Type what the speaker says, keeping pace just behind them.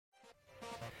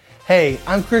Hey,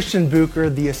 I'm Christian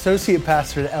Bucher, the Associate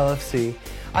Pastor at LFC.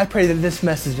 I pray that this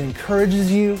message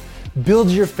encourages you,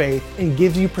 builds your faith, and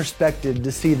gives you perspective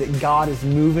to see that God is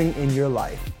moving in your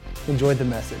life. Enjoy the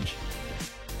message.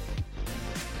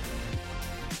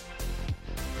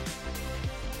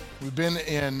 We've been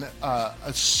in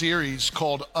a series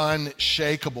called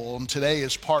Unshakeable, and today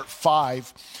is part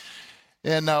 5.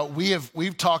 And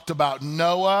we've talked about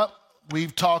Noah,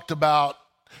 we've talked about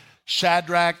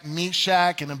Shadrach,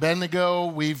 Meshach, and Abednego.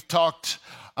 We've talked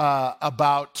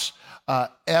about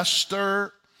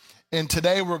Esther, and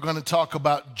today we're going to talk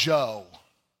about Joe.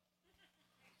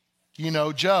 You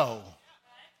know Joe.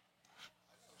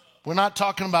 We're not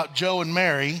talking about Joe and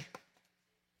Mary,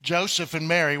 Joseph and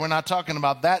Mary. We're not talking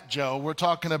about that Joe. We're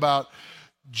talking about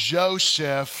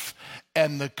Joseph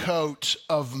and the coat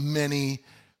of many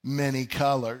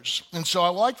colors. And so I'd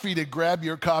like for you to grab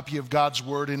your copy of God's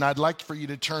Word, and I'd like for you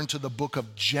to turn to the book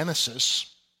of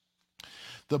Genesis.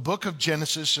 The book of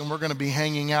Genesis, and we're going to be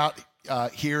hanging out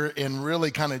here and really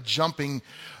kind of jumping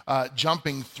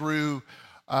through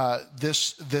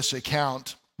this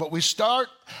account. But we start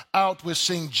out with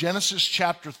seeing Genesis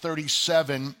chapter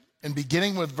 37, and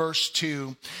beginning with verse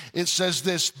 2, it says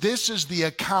this: "This is the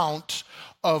account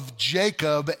of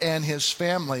Jacob and his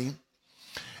family.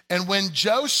 And when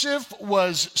Joseph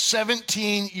was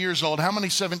 17 years old," how many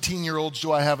 17-year-olds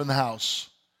do I have in the house?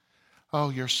 Oh,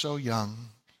 you're so young.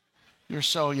 You're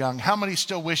so young. How many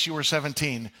still wish you were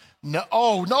 17? No,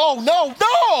 oh,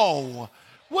 no.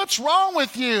 What's wrong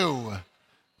with you?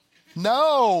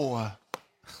 No.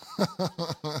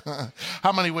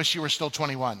 How many wish you were still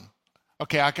 21?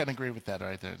 Okay, I can agree with that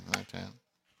right there.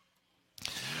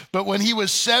 But when he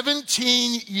was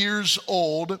 17 years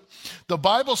old, the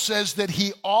Bible says that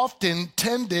he often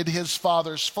tended his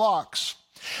father's flocks,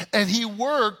 and he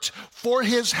worked for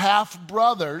his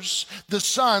half-brothers, the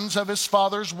sons of his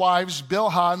father's wives,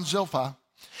 Bilhah and Zilpah.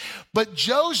 But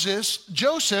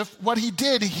Joseph, what he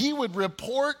did, he would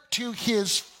report to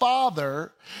his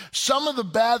father some of the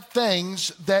bad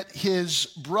things that his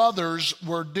brothers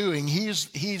were doing. He's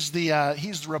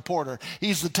the reporter.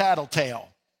 He's the tattletale.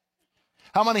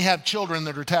 How many have children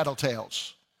that are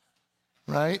tattletales?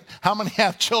 Right? How many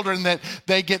have children that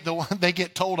they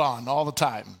get told on all the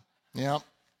time? Yeah.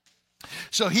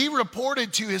 So he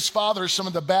reported to his father some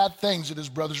of the bad things that his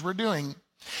brothers were doing.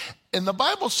 And the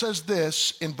Bible says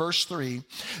this in verse 3,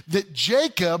 that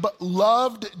Jacob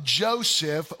loved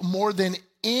Joseph more than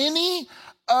any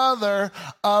other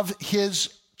of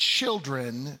his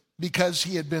children because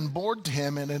he had been born to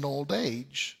him in an old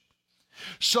age.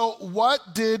 So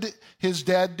what did his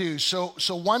dad do? So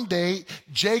one day,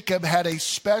 Jacob had a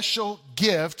special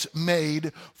gift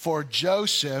made for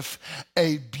Joseph,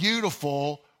 a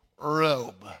beautiful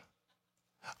robe.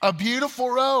 A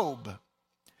beautiful robe.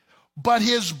 But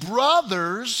his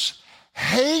brothers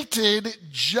hated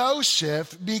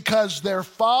Joseph because their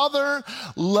father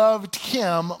loved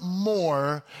him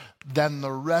more than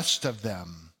the rest of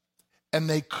them. And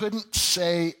they couldn't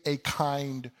say a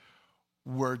kind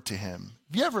word to him.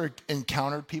 Have you ever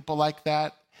encountered people like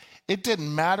that? It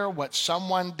didn't matter what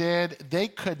someone did. They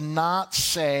could not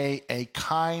say a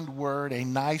kind word, a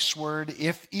nice word.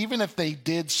 Even if they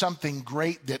did something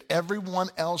great that everyone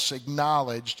else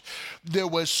acknowledged, there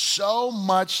was so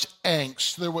much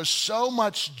angst, there was so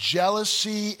much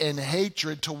jealousy and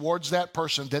hatred towards that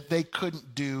person that they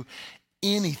couldn't do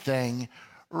anything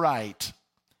right.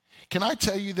 Can I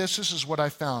tell you this? This is what I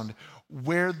found.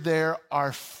 Where there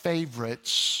are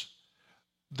favorites,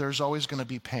 there's always going to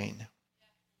be pain.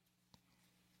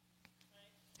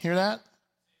 Hear that?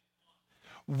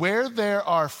 Where there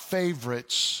are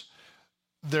favorites,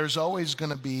 there's always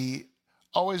going to be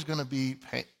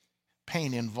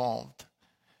pain involved.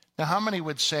 Now, how many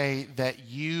would say that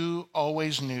you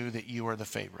always knew that you were the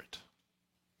favorite?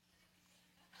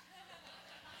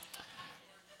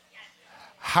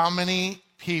 How many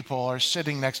people are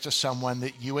sitting next to someone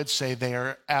that you would say they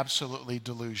are absolutely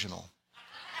delusional?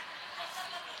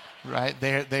 Right?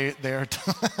 They're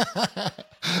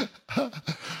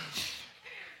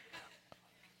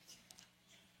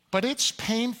But it's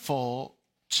painful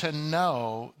to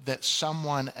know that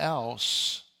someone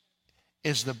else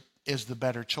is the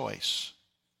better choice.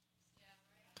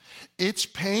 It's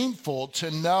painful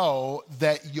to know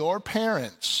that your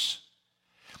parents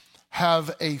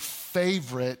have a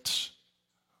favorite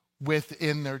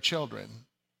within their children.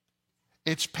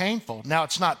 It's painful. Now,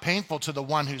 it's not painful to the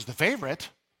one who's the favorite,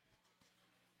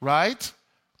 right?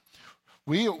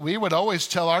 We would always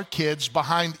tell our kids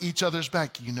behind each other's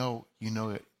back, you know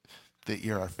that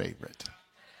you're our favorite.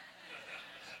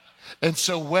 And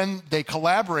so when they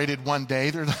collaborated one day,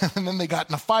 and then they got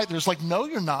in a fight, there's like, no,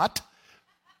 you're not.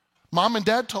 Mom and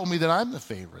Dad told me that I'm the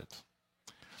favorite.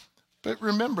 But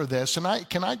remember this, and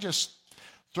can I just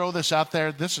throw this out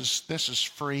there? This is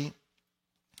free.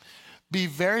 Be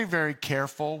very, very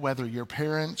careful, whether your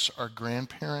parents or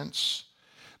grandparents,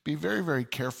 be very, very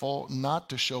careful not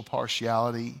to show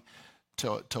partiality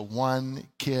to one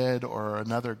kid or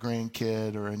another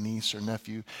grandkid or a niece or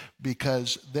nephew,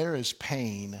 because there is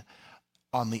pain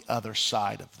on the other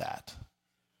side of that.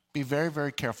 Be very,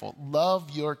 very careful.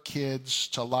 Love your kids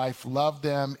to life. Love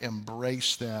them,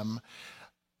 embrace them.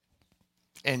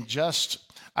 And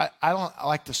I don't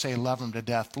like to say love them to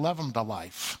death. Love them to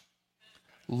life.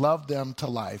 Love them to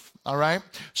life. All right?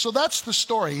 So that's the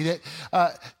story.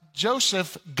 That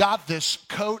Joseph got this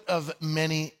coat of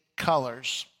many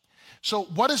colors. So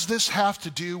what does this have to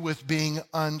do with being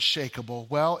unshakable?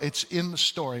 Well, it's in the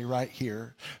story right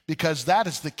here, because that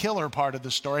is the killer part of the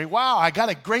story. Wow, I got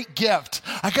a great gift.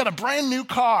 I got a brand new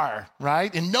car,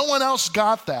 right? And no one else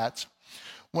got that.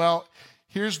 Well,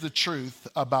 here's the truth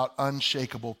about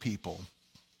unshakable people.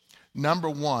 Number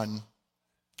one,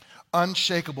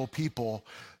 unshakable people,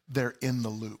 they're in the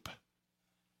loop.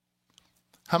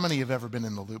 How many have ever been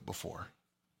in the loop before?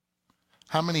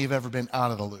 How many have ever been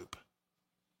out of the loop?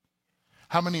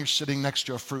 How many are sitting next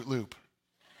to a Fruit Loop?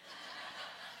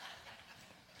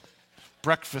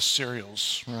 Breakfast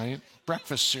cereals, right?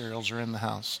 Breakfast cereals are in the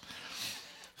house.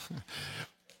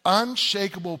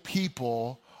 Unshakable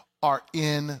people are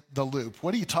in the loop.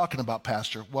 What are you talking about,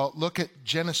 Pastor? Well, look at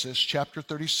Genesis chapter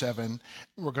 37.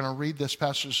 We're going to read this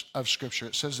passage of Scripture.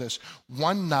 It says this: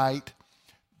 one night,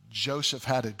 Joseph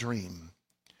had a dream.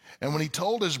 And when he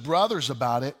told his brothers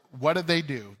about it, what did they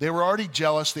do? They were already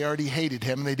jealous. They already hated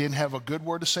him. And they didn't have a good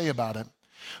word to say about it.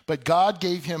 But God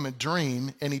gave him a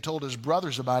dream, and he told his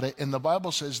brothers about it. And the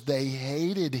Bible says they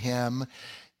hated him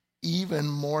even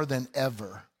more than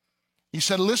ever. He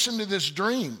said, listen to this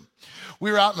dream.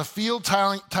 We were out in the field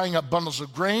tying up bundles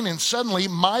of grain, and suddenly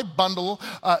my bundle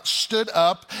stood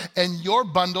up, and your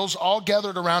bundles all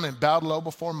gathered around and bowed low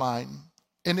before mine.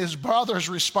 And his brothers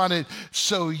responded,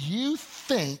 so you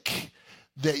think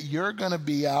that you're going to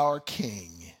be our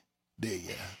king, do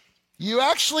you? You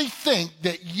actually think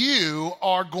that you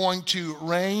are going to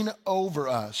reign over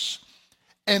us.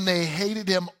 And they hated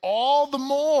him all the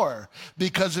more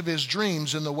because of his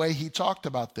dreams and the way he talked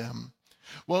about them.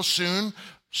 Well, soon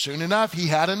enough, he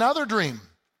had another dream.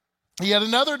 He had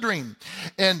another dream.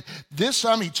 And this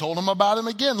time he told him about him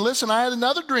again. Listen, I had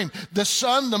another dream. The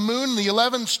sun, the moon, the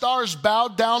 11 stars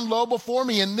bowed down low before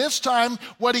me. And this time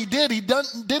what he did, he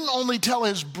didn't only tell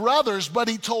his brothers, but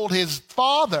he told his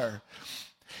father.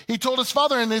 He told his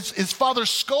father, and his father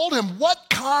scolded him. What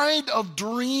kind of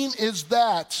dream is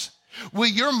that? Will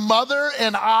your mother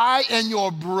and I and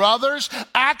your brothers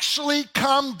actually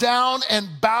come down and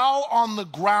bow on the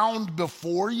ground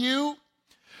before you?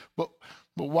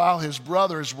 But while his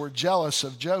brothers were jealous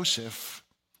of Joseph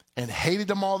and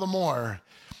hated him all the more,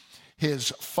 his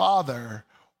father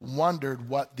wondered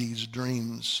what these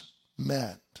dreams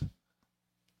meant.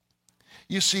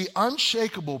 You see,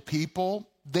 unshakable people,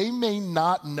 they may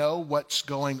not know what's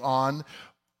going on,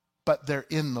 but they're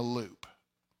in the loop.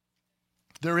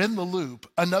 They're in the loop.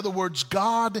 In other words,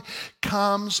 God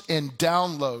comes and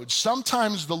downloads.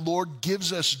 Sometimes the Lord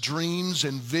gives us dreams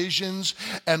and visions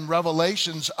and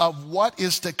revelations of what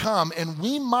is to come, and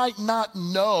we might not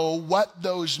know what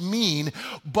those mean,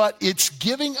 but it's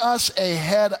giving us a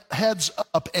heads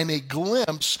up and a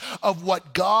glimpse of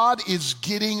what God is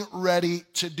getting ready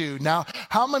to do. Now,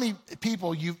 how many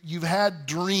people you've had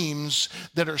dreams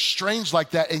that are strange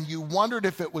like that, and you wondered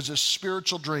if it was a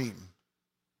spiritual dream?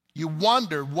 You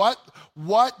wonder, what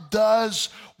does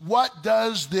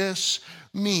this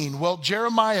mean? Well,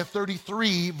 Jeremiah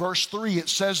 33, verse 3, it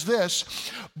says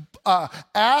this,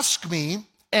 ask me,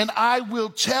 and I will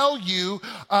tell you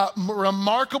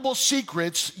remarkable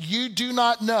secrets you do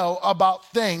not know about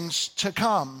things to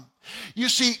come. You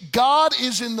see, God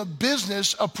is in the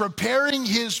business of preparing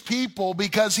his people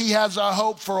because he has a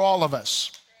hope for all of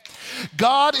us.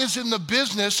 God is in the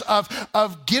business of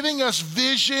giving us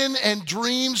vision and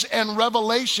dreams and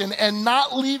revelation and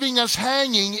not leaving us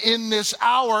hanging in this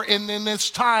hour and in this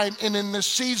time and in this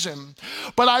season.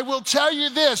 But I will tell you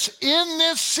this, in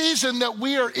this season that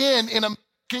we are in American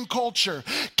culture,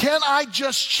 can I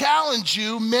just challenge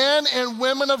you, men and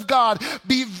women of God,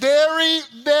 be very,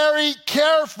 very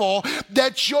careful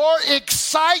that your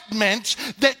excitement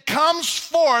that comes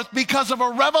forth because of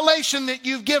a revelation that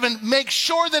you've given, make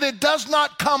sure that it does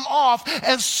not come off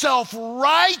as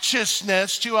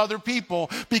self-righteousness to other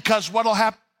people, because what will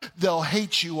happen, they'll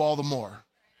hate you all the more.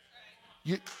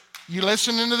 You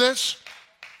listening to this?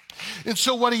 And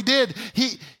so what he did,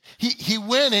 he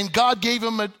went and God gave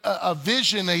him a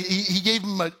vision. He gave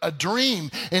him a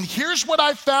dream. And here's what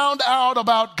I found out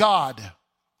about God.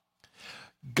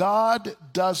 God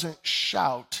doesn't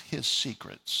shout his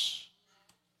secrets.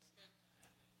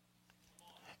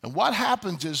 And what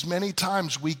happens is many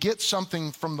times we get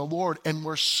something from the Lord and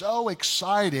we're so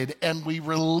excited and we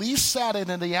release that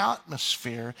into the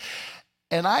atmosphere.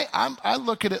 And I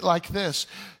look at it like this.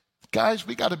 Guys,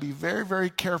 we got to be very, very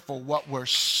careful what we're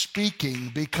speaking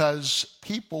because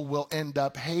people will end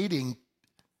up hating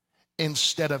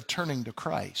instead of turning to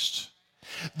Christ.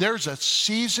 There's a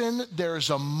season, there's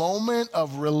a moment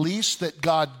of release that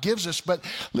God gives us. But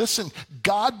listen,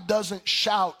 God doesn't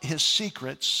shout his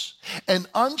secrets. And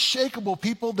unshakable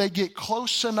people, they get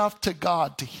close enough to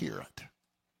God to hear it.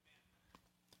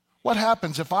 What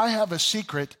happens if I have a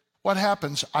secret? What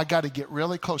happens? I got to get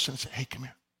really close and say, hey, come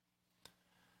here.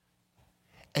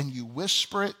 And you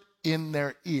whisper it in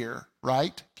their ear,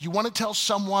 right? If you want to tell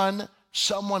someone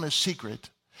a secret.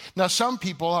 Now, some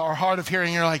people are hard of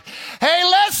hearing. You're like, hey,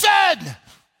 listen.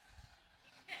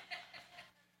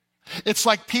 It's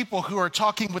like people who are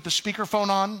talking with the speakerphone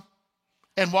on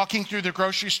and walking through the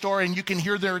grocery store and you can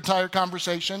hear their entire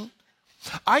conversation.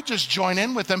 I just join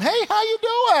in with them. Hey, how you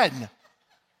doing?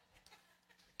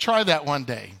 Try that one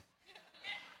day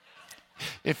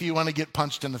if you want to get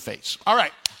punched in the face. All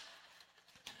right.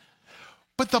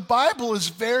 But the Bible is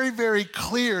very, very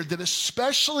clear that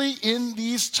especially in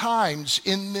these times,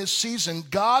 in this season,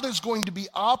 God is going to be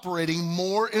operating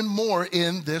more and more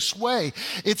in this way.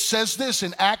 It says this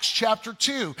in Acts chapter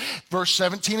 2, verse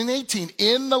 17 and 18.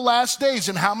 In the last days,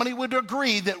 and how many would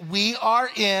agree that we are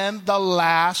in the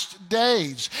last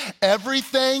days?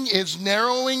 Everything is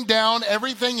narrowing down.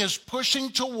 Everything is pushing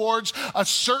towards a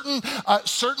certain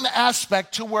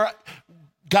aspect to where,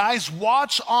 guys,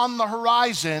 watch on the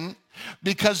horizon.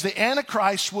 Because the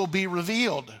Antichrist will be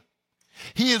revealed.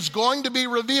 He is going to be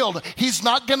revealed. He's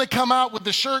not going to come out with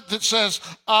the shirt that says,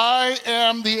 I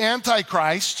am the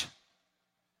Antichrist.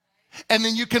 And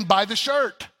then you can buy the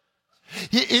shirt.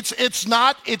 It's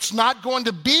not going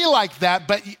to be like that,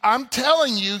 but I'm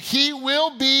telling you, he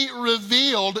will be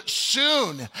revealed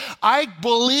soon. I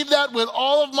believe that with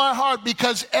all of my heart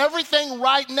because everything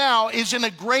right now is in a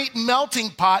great melting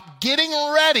pot, getting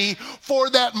ready for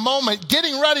that moment,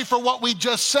 getting ready for what we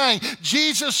just sang.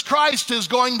 Jesus Christ is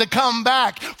going to come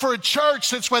back for a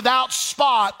church that's without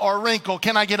spot or wrinkle.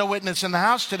 Can I get a witness in the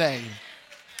house today?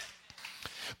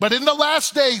 But in the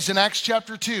last days, in Acts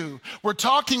chapter 2, we're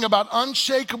talking about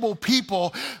unshakable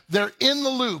people. They're in the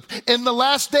loop. In the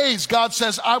last days, God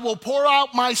says, I will pour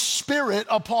out my spirit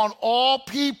upon all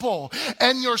people.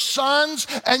 And your sons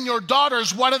and your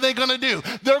daughters, what are they going to do?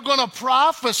 They're going to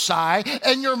prophesy,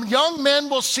 and your young men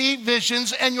will see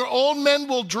visions, and your old men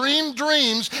will dream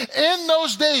dreams. In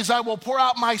those days, I will pour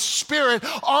out my spirit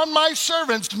on my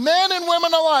servants, men and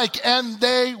women alike, and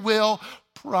they will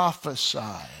prophesy.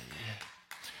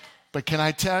 But can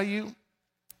I tell you,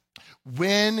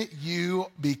 when you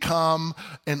become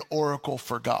an oracle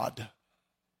for God,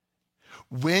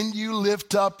 when you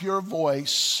lift up your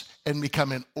voice and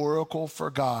become an oracle for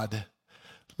God,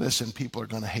 listen, people are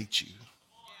going to hate you.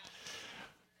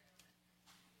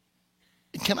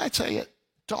 Can I tell you,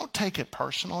 don't take it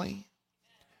personally,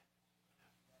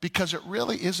 because it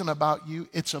really isn't about you.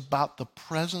 It's about the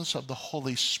presence of the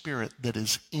Holy Spirit that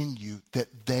is in you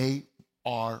that they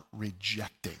are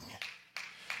rejecting,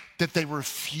 that they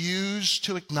refuse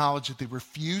to acknowledge, that they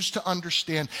refuse to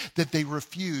understand, that they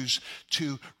refuse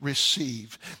to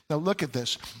receive. Now look at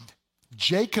this.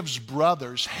 Jacob's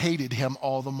brothers hated him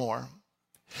all the more.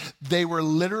 They were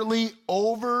literally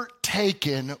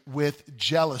overtaken with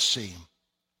jealousy.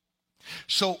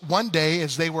 So one day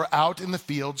as they were out in the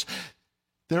fields,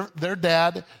 their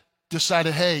dad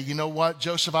decided, hey, you know what,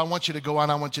 Joseph, I want you to go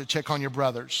out, I want you to check on your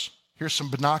brothers. Here's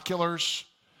some binoculars.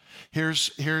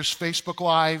 Here's Facebook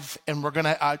Live, and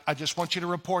I just want you to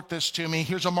report this to me.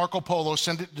 Here's a Marco Polo.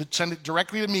 Send it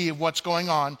directly to me of what's going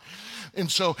on.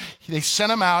 And so they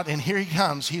sent him out, and here he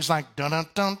comes. He's like, dun dun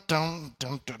dun dun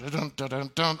dun dun dun dun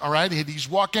dun dun. All right, he's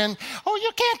walking. Oh,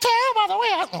 you can't tell by the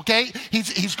way. Okay,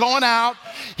 he's going out.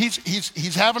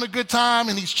 He's having a good time,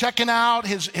 and he's checking out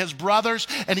his brothers,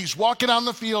 and he's walking on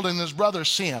the field, and his brothers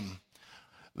see him.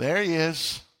 There he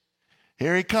is.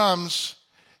 Here he comes.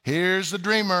 Here's the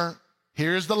dreamer.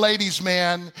 Here's the ladies'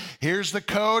 man. Here's the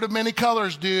coat of many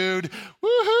colors, dude.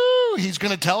 Woohoo! He's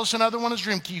going to tell us another one of his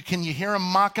dreams. Can you hear him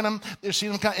mocking him?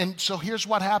 And so here's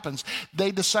what happens.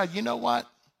 They decide, you know what?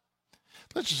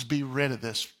 Let's just be rid of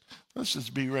this. Let's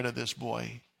just be rid of this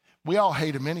boy. We all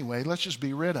hate him anyway. Let's just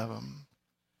be rid of him.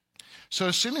 So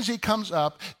as soon as he comes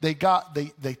up, they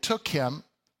took him,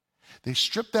 they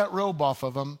stripped that robe off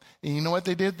of him, and you know what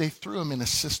they did? They threw him in a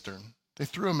cistern. They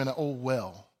threw him in an old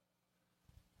well.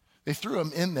 They threw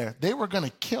him in there. They were going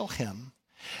to kill him.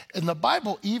 And the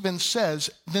Bible even says,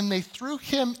 then they threw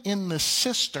him in the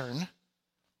cistern.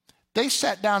 They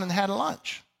sat down and had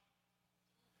lunch.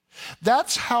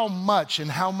 That's how much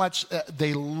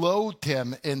they loathed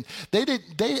him. And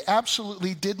they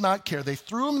absolutely did not care. They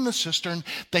threw him in the cistern.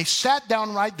 They sat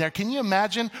down right there. Can you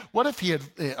imagine? What if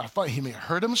he may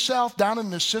hurt himself down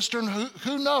in the cistern?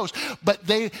 Who knows? But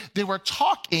they were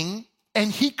talking and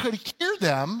he could hear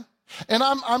them. And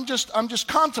I'm just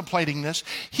contemplating this.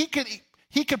 He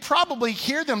could probably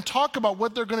hear them talk about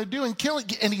what they're going to do and kill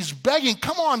it. And he's begging,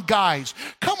 come on, guys.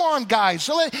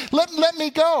 So let me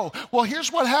go. Well,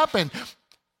 here's what happened.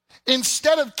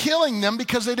 Instead of killing them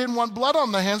because they didn't want blood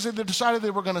on their hands, they decided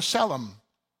they were going to sell them.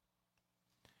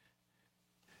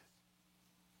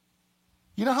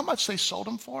 You know how much they sold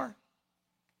him for?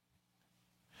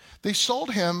 They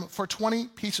sold him for 20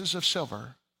 pieces of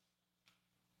silver.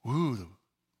 Ooh,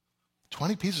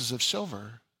 20 pieces of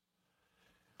silver.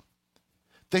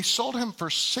 They sold him for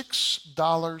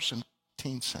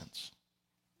 $6.15.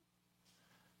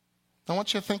 I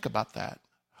want you to think about that.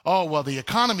 Oh, well, the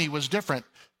economy was different.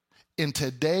 In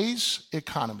today's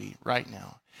economy right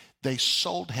now, they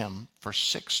sold him for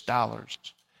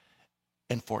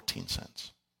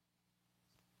 $6.14.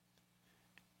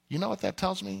 You know what that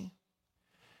tells me?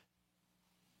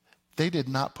 They did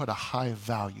not put a high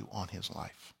value on his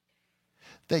life.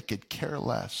 They could care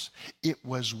less. It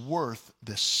was worth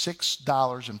the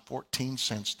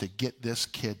 $6.14 to get this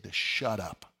kid to shut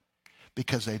up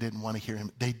because they didn't want to hear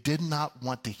him. They did not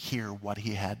want to hear what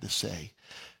he had to say.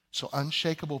 So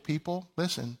unshakable people,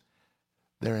 listen,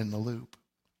 they're in the loop.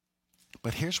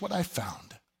 But here's what I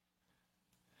found.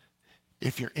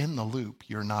 If you're in the loop,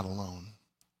 you're not alone.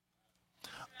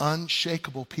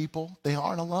 Unshakable people, they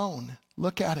aren't alone.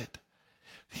 Look at it.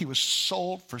 He was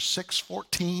sold for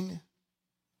 $6.14.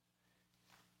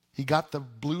 He got the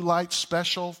blue light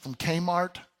special from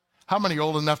Kmart. How many are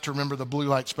old enough to remember the blue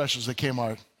light specials at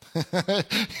Kmart?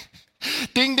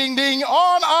 Ding, ding, ding,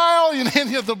 on aisle. You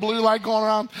have the blue light going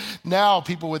around. Now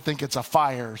people would think it's a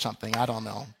fire or something. I don't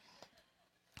know.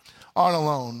 On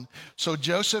alone. So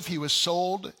Joseph, he was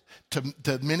sold to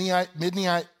Midianite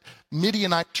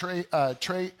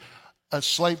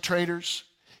slave traders.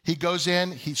 He goes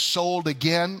in. He's sold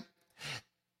again.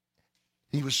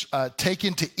 He was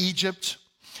taken to Egypt.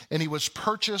 And he was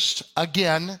purchased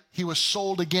again. He was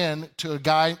sold again to a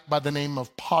guy by the name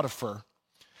of Potiphar,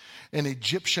 an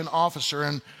Egyptian officer.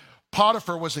 And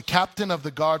Potiphar was the captain of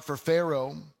the guard for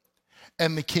Pharaoh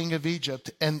and the king of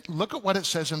Egypt. And look at what it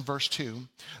says in verse 2.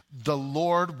 The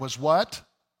Lord was what?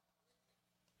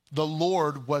 The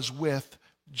Lord was with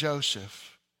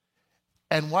Joseph.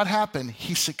 And what happened?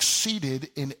 He succeeded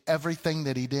in everything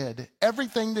that he did.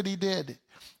 Everything that he did.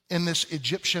 In this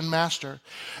Egyptian master.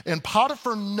 And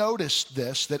Potiphar noticed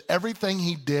this, that everything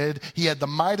he did, he had the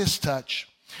Midas touch.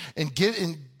 And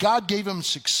God gave him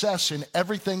success in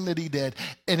everything that he did.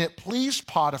 And it pleased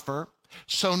Potiphar.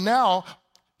 So now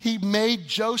he made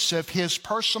Joseph his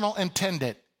personal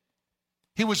attendant.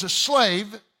 He was a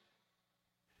slave.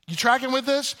 You tracking with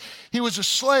this? He was a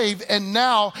slave, and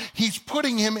now he's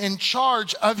putting him in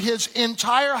charge of his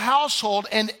entire household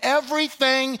and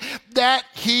everything that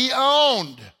he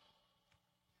owned.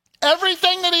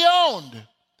 Everything that he owned.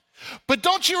 But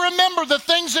don't you remember the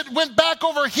things that went back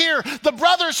over here? The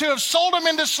brothers who have sold him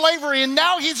into slavery, and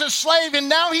now he's a slave, and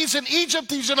now he's in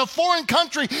Egypt, he's in a foreign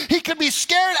country. He could be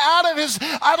scared out of his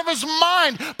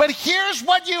mind. But here's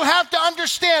what you have to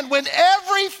understand. When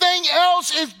everything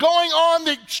else is going on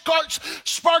that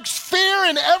sparks fear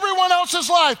in everyone else's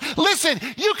life, listen,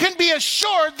 you can be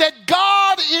assured that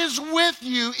God is with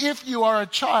you if you are a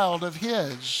child of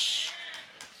his.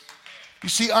 You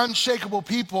see, unshakable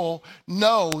people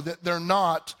know that they're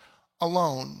not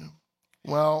alone.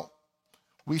 Well,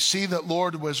 we see that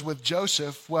Lord was with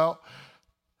Joseph. Well,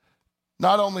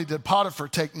 not only did Potiphar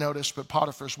take notice, but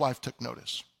Potiphar's wife took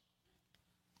notice.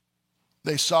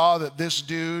 They saw that this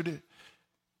dude,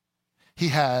 he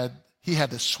had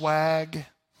the swag.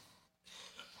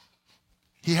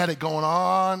 He had it going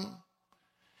on.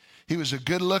 He was a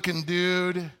good-looking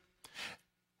dude.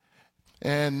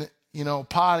 And you know,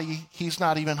 Potty, he's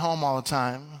not even home all the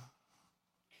time.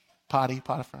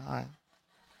 Potiphar, all right.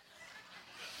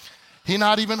 He's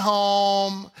not even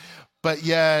home, but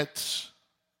yet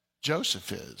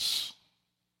Joseph is.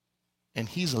 And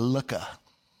he's a looker.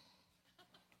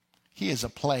 He is a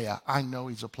player. I know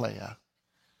he's a player.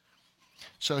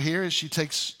 So here she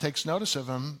takes notice of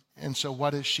him. And so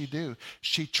what does she do?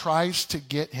 She tries to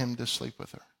get him to sleep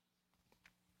with her.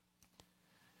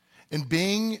 And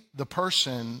being the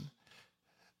person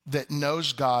that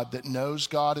knows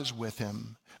God is with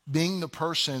him, being the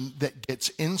person that gets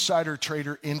insider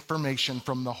trader information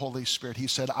from the Holy Spirit, he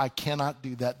said, I cannot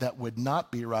do that. That would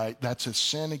not be right. That's a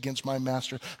sin against my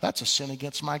master. That's a sin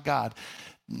against my God.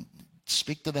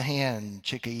 Speak to the hand,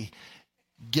 chickie.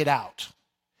 Get out.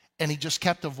 And he just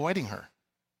kept avoiding her.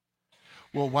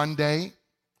 Well, one day,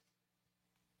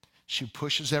 she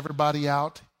pushes everybody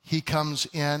out. He comes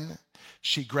in.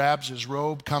 She grabs his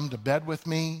robe, come to bed with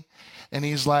me. And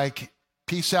he's like,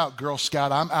 peace out, Girl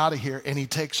Scout. I'm out of here. And he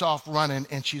takes off running,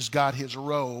 and she's got his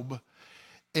robe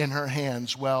in her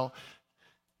hands. Well,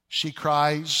 she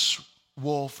cries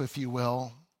wolf, if you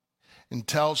will, and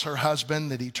tells her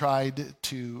husband that he tried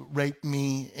to rape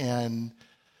me and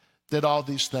did all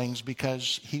these things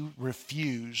because he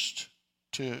refused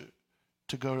to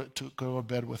go to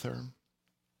bed with her.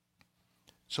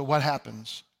 So what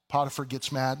happens? Potiphar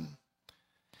gets mad.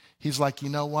 He's like, you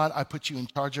know what? I put you in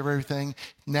charge of everything.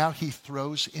 Now he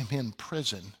throws him in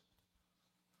prison.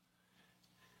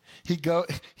 He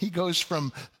goes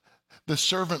from the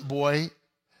servant boy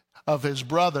of his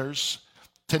brothers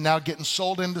to now getting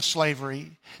sold into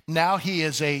slavery. Now he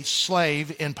is a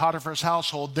slave in Potiphar's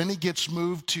household. Then he gets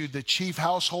moved to the chief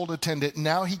household attendant.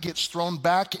 Now he gets thrown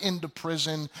back into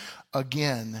prison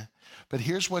again. But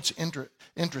here's what's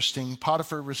interesting.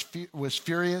 Potiphar was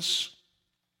furious.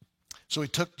 So he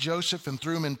took Joseph and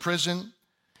threw him in prison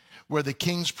where the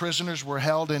king's prisoners were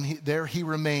held, and there he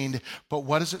remained. But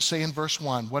what does it say in verse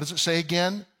 1? What does it say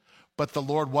again? But the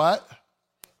Lord what?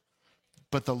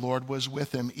 But the Lord was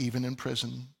with him even in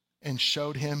prison and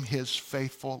showed him his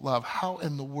faithful love. How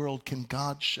in the world can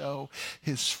God show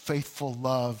his faithful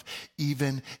love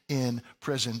even in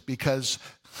prison? Because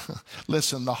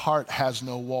listen, the heart has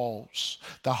no walls.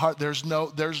 The heart, there's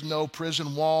no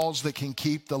prison walls that can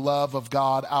keep the love of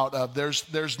God out of.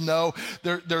 There's no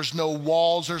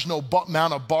walls. There's no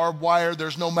amount of barbed wire.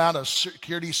 There's no amount of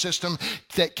security system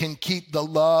that can keep the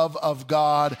love of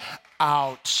God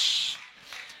out.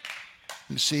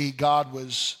 You see, God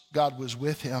was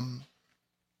with him.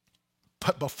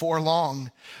 But before long,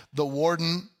 the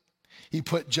warden, he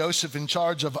put Joseph in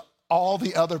charge of all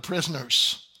the other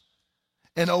prisoners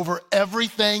and over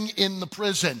everything in the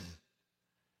prison.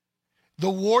 The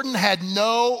warden had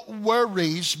no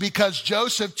worries because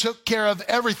Joseph took care of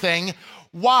everything.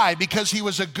 Why? Because he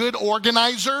was a good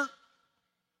organizer?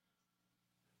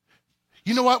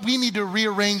 You know what? We need to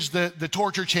rearrange the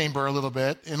torture chamber a little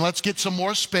bit, and let's get some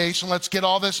more space, and let's get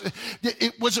all this.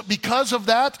 Was it because of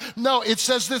that? No, it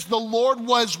says this, the Lord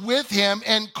was with him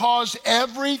and caused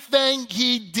everything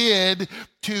he did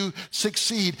to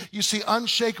succeed. You see,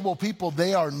 unshakable people,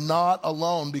 they are not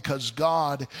alone because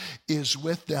God is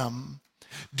with them.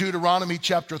 Deuteronomy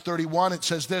chapter 31, it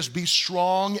says this, be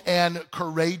strong and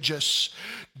courageous.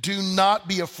 Do not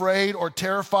be afraid or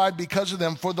terrified because of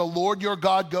them, for the Lord your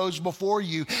God goes before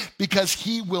you, because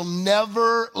he will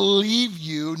never leave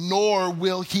you, nor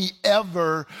will he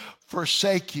ever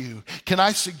forsake you. Can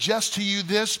I suggest to you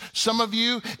this? Some of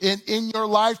you in your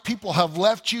life, people have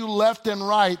left you left and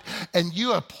right, and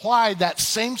you apply that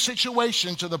same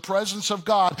situation to the presence of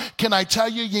God. Can I tell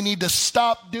you, you need to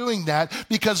stop doing that,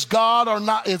 because God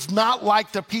is not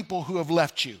like the people who have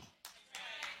left you.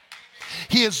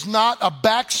 He is not a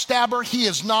backstabber. He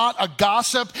is not a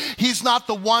gossip. He's not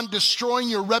the one destroying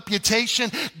your reputation.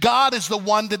 God is the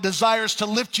one that desires to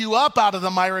lift you up out of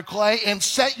the miry clay and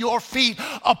set your feet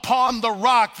upon the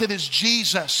rock that is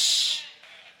Jesus.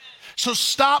 So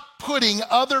stop putting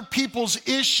other people's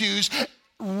issues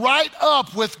right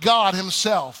up with God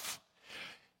himself.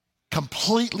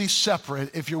 Completely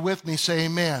separate. If you're with me, say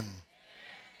amen.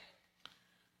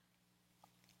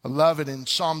 I love it in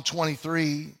Psalm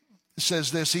 23. It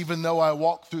says this, even though I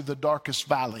walk through the darkest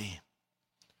valley,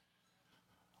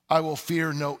 I will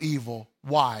fear no evil.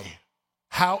 Why?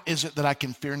 How is it that I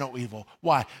can fear no evil?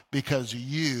 Why? Because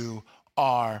you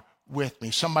are with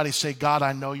me. Somebody say, God,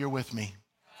 I know you're with me.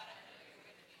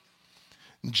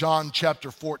 In John chapter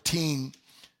 14,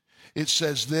 it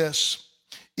says this,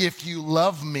 if you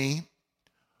love me,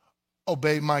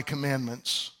 obey my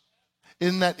commandments.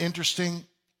 Isn't that interesting?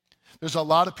 There's a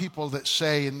lot of people that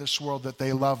say in this world that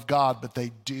they love God, but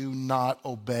they do not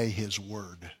obey his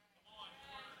word.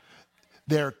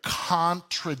 They're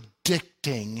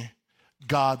contradicting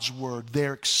God's word.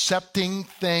 They're accepting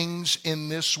things in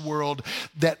this world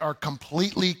that are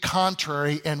completely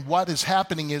contrary, and what is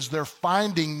happening is they're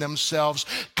finding themselves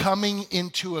coming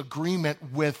into agreement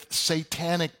with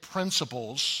satanic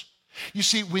principles You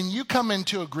see, when you come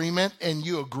into agreement and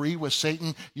you agree with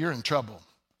Satan, you're in trouble.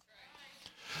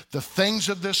 The things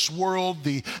of this world,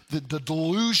 the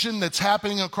delusion that's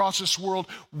happening across this world,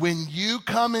 when you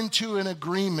come into an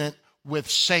agreement with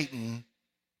Satan,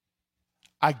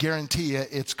 I guarantee you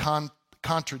it's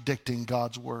contradicting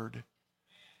God's word.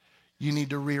 You need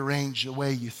to rearrange the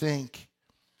way you think.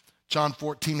 John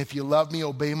 14, if you love me,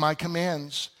 obey my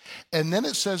commands. And then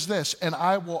it says this, and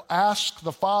I will ask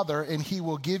the Father, and he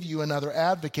will give you another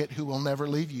advocate who will never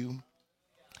leave you.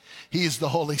 He's the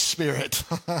Holy Spirit.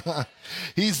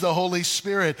 He's the Holy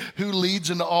Spirit who leads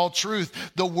into all truth.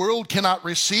 The world cannot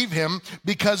receive him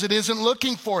because it isn't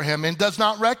looking for him and does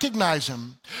not recognize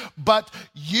him. But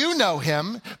you know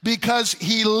him because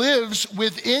he lives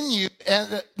within you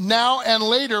and now and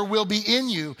later will be in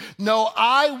you. No,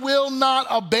 I will not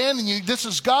abandon you. This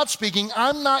is God speaking.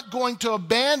 I'm not going to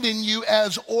abandon you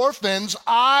as orphans.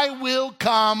 I will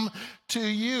come to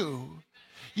you.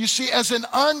 You see, as an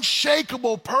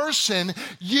unshakable person,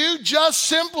 you just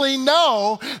simply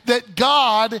know that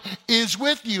God is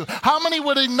with you. How many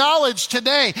would acknowledge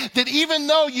today that even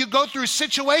though you go through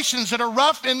situations that are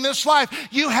rough in this life,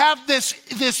 you have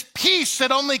this peace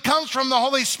that only comes from the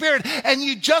Holy Spirit, and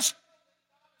you just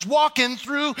walking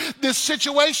through this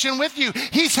situation with you.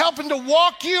 He's helping to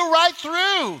walk you right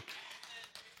through.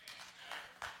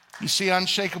 You see,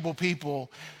 unshakable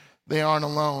people, they aren't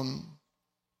alone.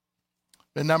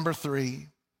 But number 3,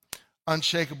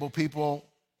 unshakable people,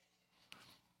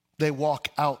 they walk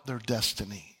out their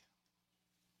destiny.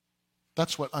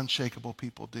 That's what unshakable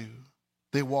people do.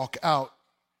 They walk out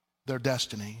their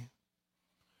destiny.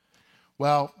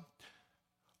 Well,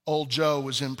 old Joe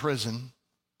was in prison,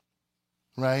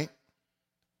 right?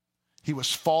 He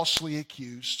was falsely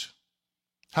accused.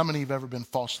 How many have ever been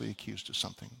falsely accused of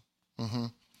something?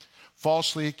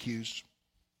 Falsely accused,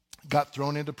 got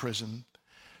thrown into prison.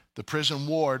 The prison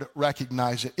ward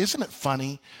recognized it. Isn't it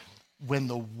funny when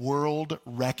the world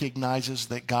recognizes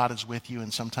that God is with you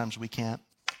and sometimes we can't?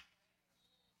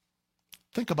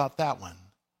 Think about that one.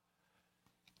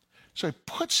 So he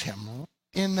puts him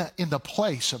in the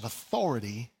place of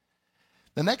authority.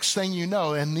 The next thing you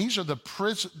know, and these are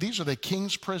the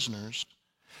king's prisoners.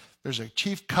 There's a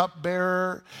chief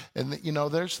cupbearer, and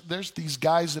there's these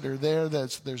guys that are there.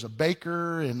 There's a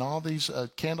baker and all these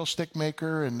candlestick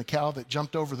maker and the cow that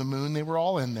jumped over the moon. They were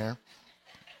all in there.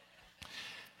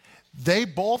 They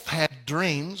both had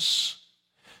dreams,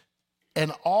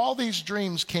 and all these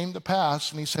dreams came to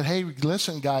pass. And he said, "Hey,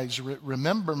 listen, guys,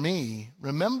 remember me.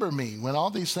 Remember me when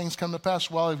all these things come to pass."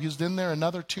 Well, he was in there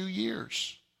another 2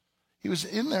 years. He was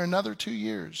in there another 2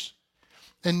 years,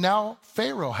 and now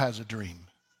Pharaoh has a dream.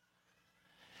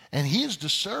 And he is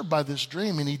disturbed by this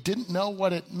dream, and he didn't know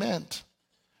what it meant.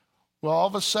 Well, all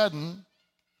of a sudden,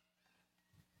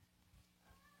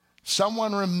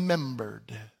 someone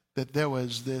remembered that there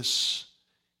was this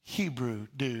Hebrew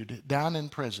dude down in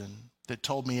prison that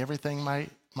told me everything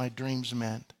my dreams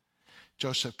meant.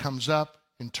 Joseph comes up,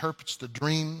 interprets the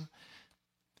dream.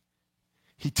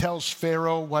 He tells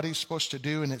Pharaoh what he's supposed to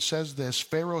do, and it says this.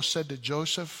 Pharaoh said to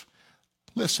Joseph,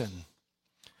 "Listen,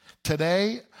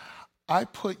 today I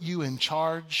put you in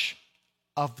charge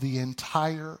of the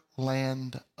entire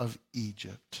land of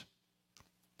Egypt."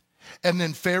 And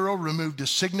then Pharaoh removed a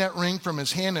signet ring from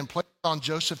his hand and placed it on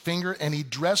Joseph's finger, and he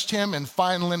dressed him in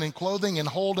fine linen clothing and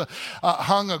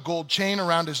hung a gold chain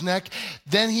around his neck.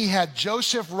 Then he had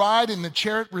Joseph ride in the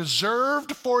chariot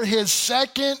reserved for his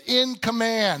second in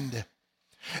command.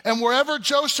 And wherever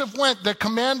Joseph went, the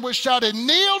command was shouted,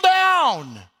 "Kneel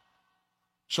down!"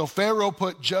 So Pharaoh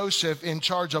put Joseph in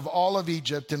charge of all of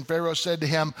Egypt, and Pharaoh said to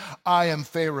him, "I am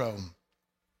Pharaoh,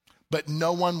 but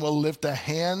no one will lift a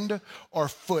hand or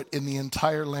foot in the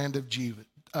entire land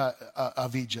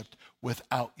of Egypt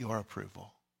without your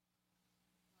approval."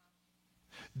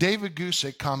 David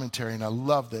Gusick commentary, and I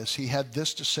love this, he had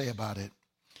this to say about it.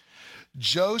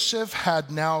 Joseph had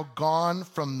now gone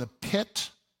from the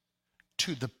pit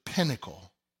to the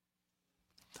pinnacle,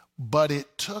 but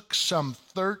it took some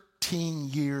 13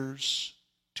 years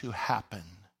to happen.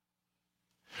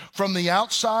 From the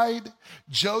outside,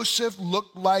 Joseph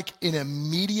looked like an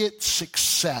immediate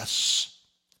success,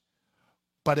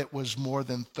 but it was more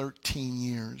than 13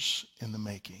 years in the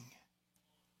making.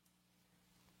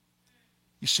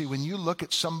 You see, when you look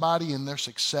at somebody and their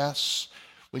success,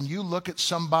 when you look at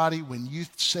somebody, when you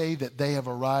say that they have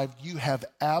arrived, you have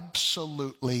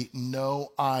absolutely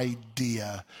no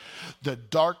idea the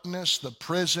darkness, the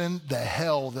prison, the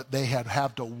hell that they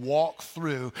have to walk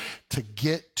through to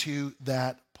get to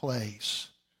that place.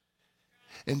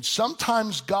 And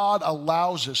sometimes God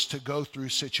allows us to go through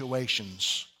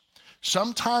situations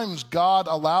Sometimes God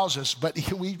allows us, but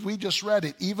we just read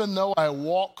it. Even though I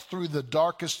walk through the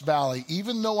darkest valley,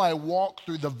 even though I walk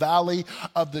through the valley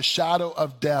of the shadow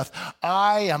of death,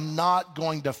 I am not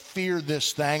going to fear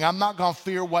this thing. I'm not going to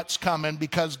fear what's coming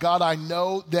because, God, I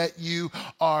know that you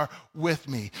are with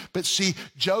me. But see,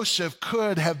 Joseph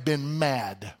could have been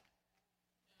mad.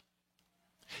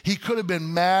 He could have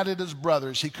been mad at his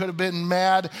brothers. He could have been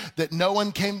mad that no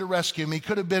one came to rescue him. He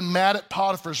could have been mad at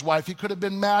Potiphar's wife. He could have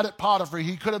been mad at Potiphar.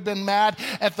 He could have been mad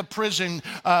at the prison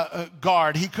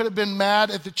guard. He could have been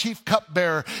mad at the chief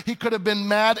cupbearer. He could have been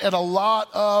mad at a lot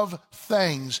of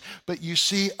things. But you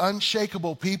see,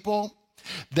 unshakable people,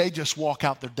 they just walk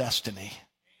out their destiny.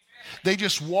 They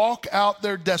just walk out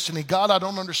their destiny. God, I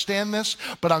don't understand this,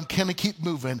 but I'm going to keep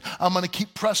moving. I'm going to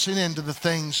keep pressing into the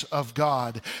things of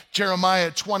God.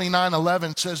 Jeremiah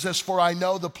 29:11 says this, for I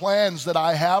know the plans that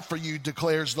I have for you,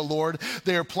 declares the Lord.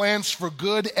 They are plans for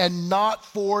good and not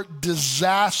for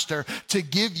disaster, to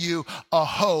give you a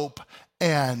hope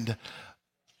and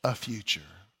a future.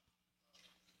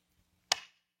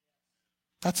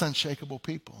 That's unshakable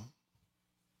people.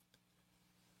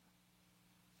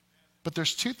 But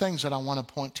there's two things that I want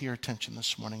to point to your attention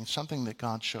this morning. It's something that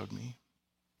God showed me.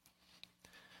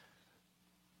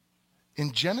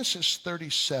 In Genesis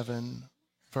 37,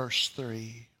 verse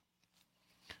 3,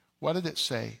 what did it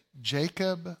say?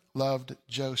 Jacob loved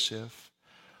Joseph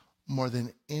more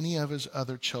than any of his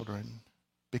other children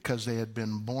because they had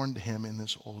been born to him in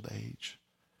his old age.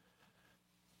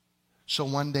 So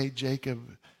one day Jacob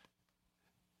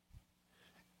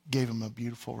gave him a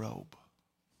beautiful robe.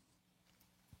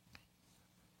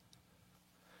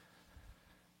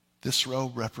 This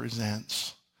robe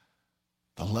represents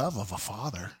the love of a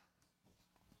father.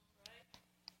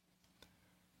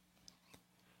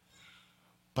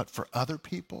 But for other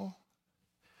people,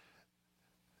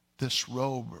 this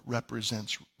robe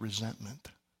represents resentment.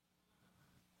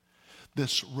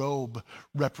 This robe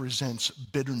represents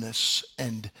bitterness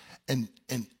and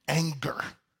anger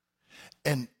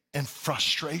and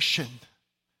frustration.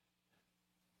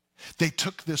 They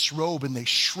took this robe and they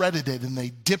shredded it and they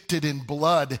dipped it in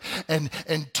blood and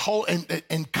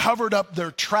covered up their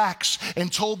tracks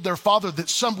and told their father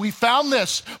that we found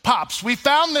this, Pops, we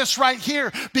found this right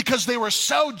here, because they were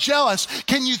so jealous.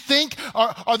 Can you think,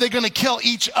 are they going to kill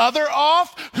each other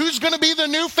off? Who's going to be the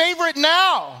new favorite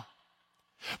now?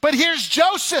 But here's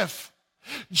Joseph.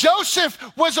 Joseph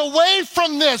was away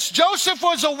from this. Joseph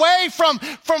was away from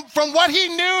what he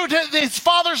knew to his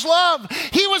father's love.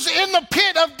 He was in the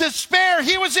pit of despair.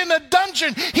 He was in a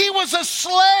dungeon. He was a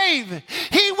slave.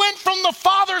 He went from the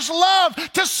father's love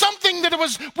to something that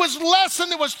was less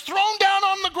and that was thrown down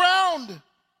on the ground.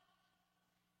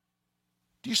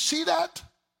 Do you see that?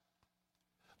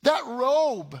 That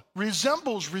robe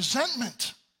resembles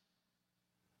resentment.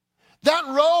 That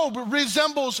robe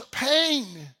resembles pain.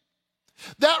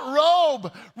 That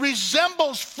robe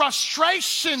resembles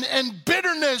frustration and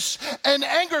bitterness and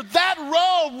anger. That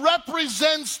robe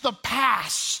represents the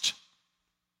past.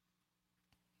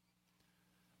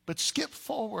 But skip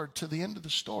forward to the end of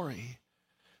the story.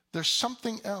 There's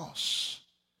something else.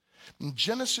 In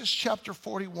Genesis chapter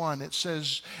 41, it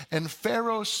says, and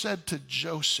Pharaoh said to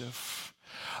Joseph,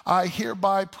 I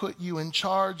hereby put you in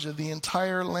charge of the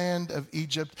entire land of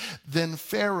Egypt. Then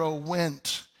Pharaoh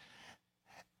went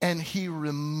and he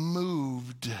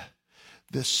removed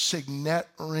the signet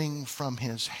ring from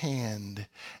his hand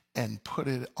and put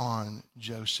it on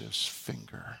Joseph's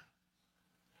finger.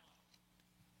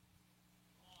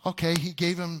 Okay, he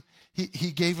gave him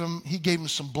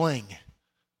some bling.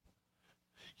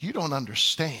 You don't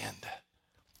understand.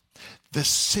 The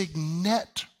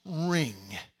signet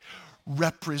ring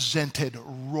represented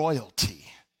royalty.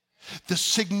 The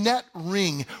signet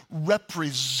ring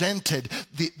represented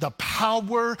the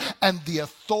power and the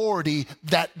authority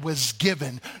that was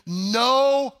given.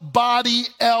 Nobody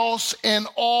else in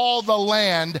all the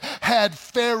land had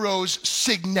Pharaoh's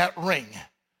signet ring.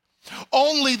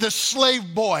 Only the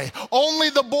slave boy, only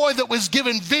the boy that was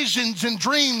given visions and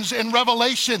dreams and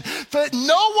revelation. But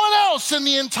no one else in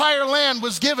the entire land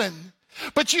was given.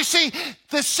 But you see,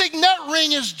 the signet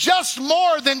ring is just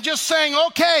more than just saying,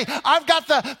 okay, I've got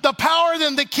the power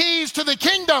and the keys to the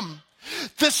kingdom.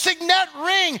 The signet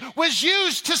ring was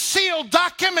used to seal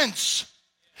documents.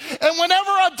 And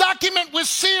whenever a document was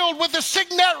sealed with a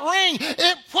signet ring,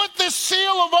 it put the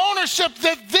seal of ownership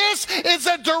that this is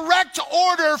a direct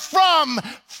order from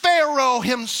Pharaoh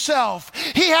himself.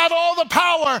 He had all the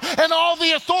power and all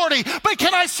the authority. But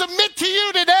can I submit to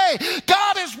you today,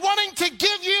 God is wanting to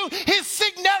give you his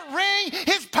signet ring,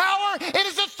 his power, and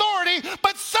his authority.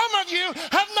 But some of you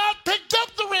have not picked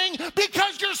up the ring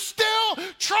because you're still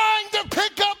trying to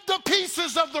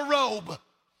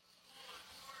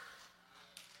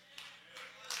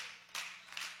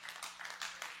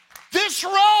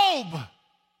This robe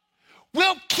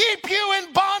will keep you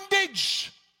in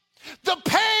bondage. The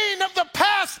pain of the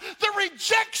past, the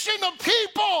rejection of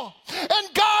people.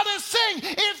 And God is saying,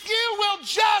 if you will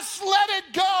just let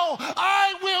it go,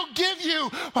 I will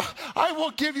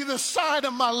give you the sign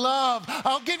of my love.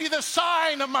 I'll give you the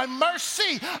sign of my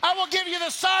mercy. I will give you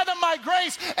the sign of my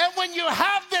grace. And when you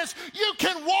have this, you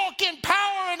can walk in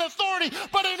power and authority.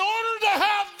 But in order to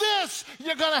have this,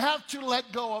 you're going to have to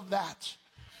let go of that.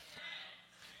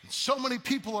 So many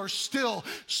people are still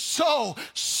so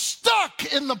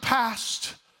stuck in the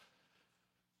past.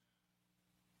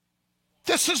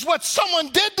 This is what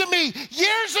someone did to me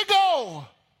years ago.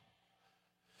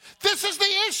 This is the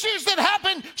issues that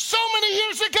happened so many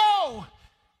years ago.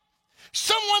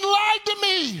 Someone lied to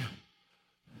me.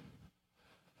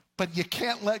 But you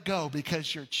can't let go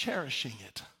because you're cherishing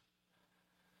it.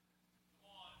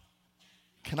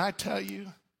 Can I tell you,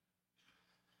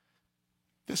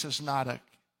 this is not a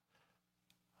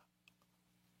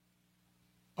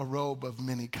robe of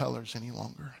many colors any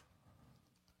longer.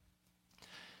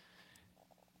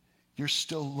 You're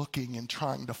still looking and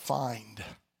trying to find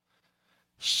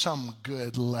some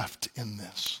good left in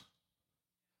this.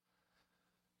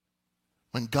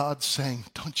 When God's saying,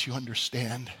 don't you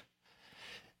understand?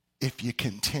 If you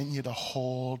continue to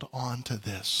hold on to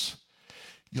this,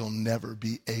 you'll never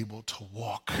be able to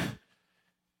walk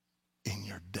in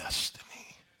your destiny.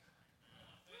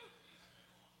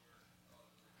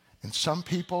 And some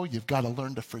people, you've got to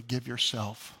learn to forgive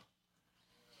yourself.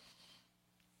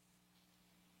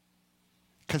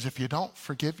 Because if you don't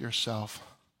forgive yourself,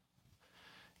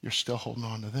 you're still holding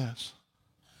on to this.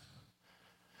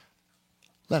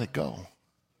 Let it go.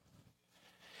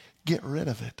 Get rid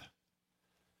of it.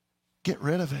 Get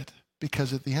rid of it.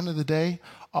 Because at the end of the day,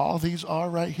 all these are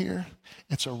right here,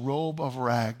 it's a robe of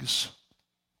rags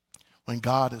when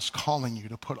God is calling you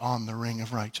to put on the ring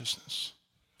of righteousness.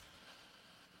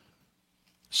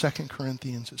 2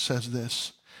 Corinthians, it says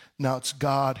this, now it's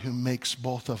God who makes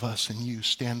both of us and you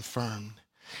stand firm.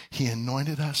 He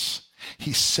anointed us.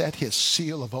 He set his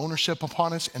seal of ownership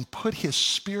upon us and put his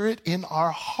spirit in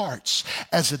our hearts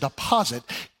as a deposit,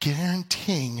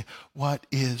 guaranteeing what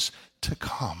is to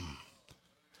come.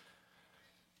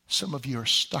 Some of you are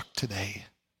stuck today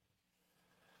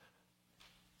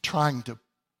trying to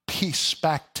piece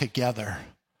back together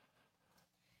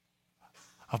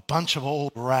a bunch of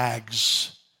old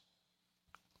rags,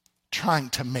 trying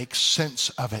to make sense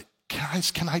of it.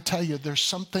 Guys, can I tell you, there's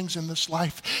some things in this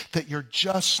life that you're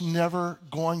just never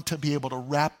going to be able to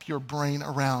wrap your brain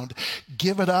around.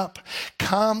 Give it up.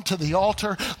 Come to the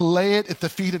altar, lay it at the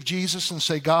feet of Jesus and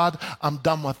say, God, I'm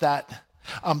done with that.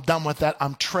 I'm done with that.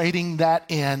 I'm trading that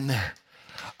in.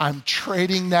 I'm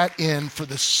trading that in for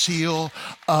the seal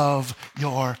of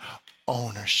your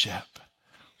ownership.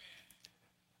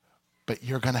 But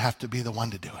you're going to have to be the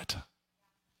one to do it.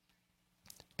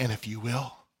 And if you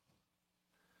will,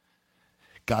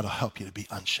 God will help you to be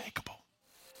unshakable.